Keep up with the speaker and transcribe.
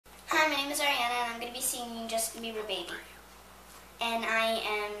name is Arianna, and I'm going to be singing Justin Bieber Baby. And I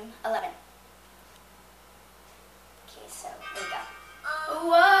am 11. Okay, so here we go.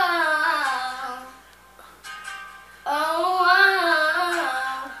 Whoa. Oh,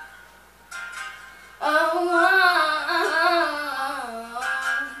 whoa. Oh, whoa.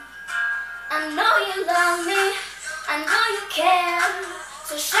 I know you love me, I know you care,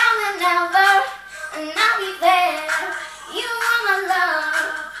 so shout it louder, and I'll be there. You are my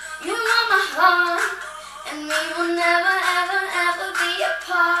love, you are my heart, and we will never, ever, ever be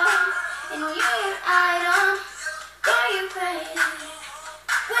apart. And you're your idol, girl, you crazy.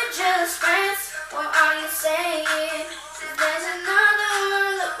 We're just friends, what are you saying? There's another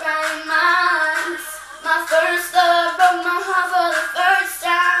one, look right in my eyes. My first love broke my heart for the first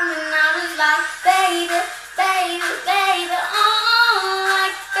time, and I was like, baby, baby, baby, oh,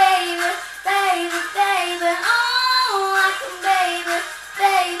 like baby, baby, baby, oh, like baby,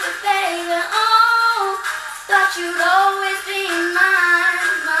 baby, baby, oh, thought you'd always be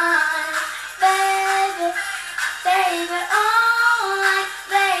mine, mine, baby, baby, oh, like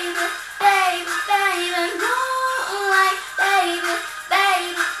baby, baby, baby, no, like baby,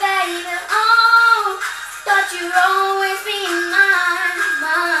 baby, baby, oh, thought you'd always be mine,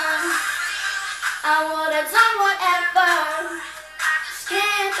 mine. I would have done whatever, just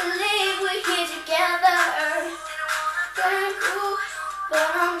can't believe we're here together. Getting cool, but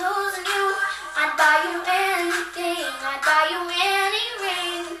I'm losing you. I'd buy you anything, I'd buy you any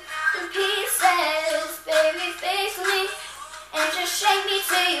ring. In pieces, baby, face me, and just shake me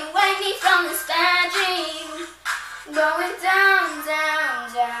till you wake me from this bad dream. Going down, down,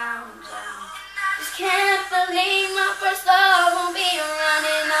 down, down. Just can't believe my first love won't be around,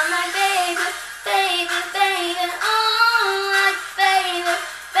 and I'm like, baby, baby, baby, oh, like baby,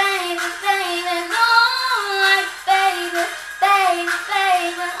 baby, baby, no, like baby, baby,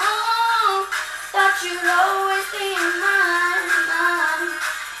 baby, oh, thought you'd always be mine, mine,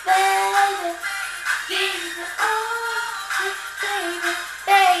 baby, baby, oh, like baby,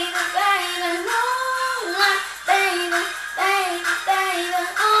 baby, baby, no, like baby, baby, baby,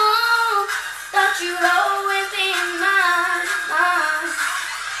 oh, thought you'd always be mine, mine.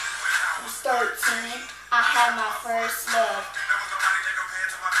 I was 13, I had my first love.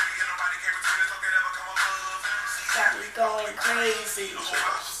 Got me going crazy,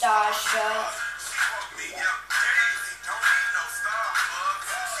 starstruck.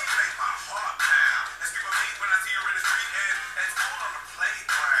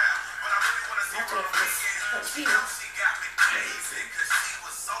 Let's be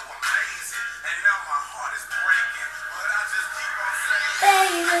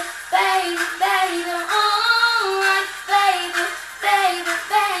baby, baby, baby, oh, like baby, baby,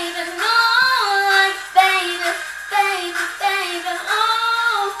 baby, no, like baby, baby, baby,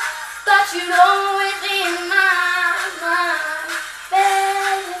 oh, thought you'd always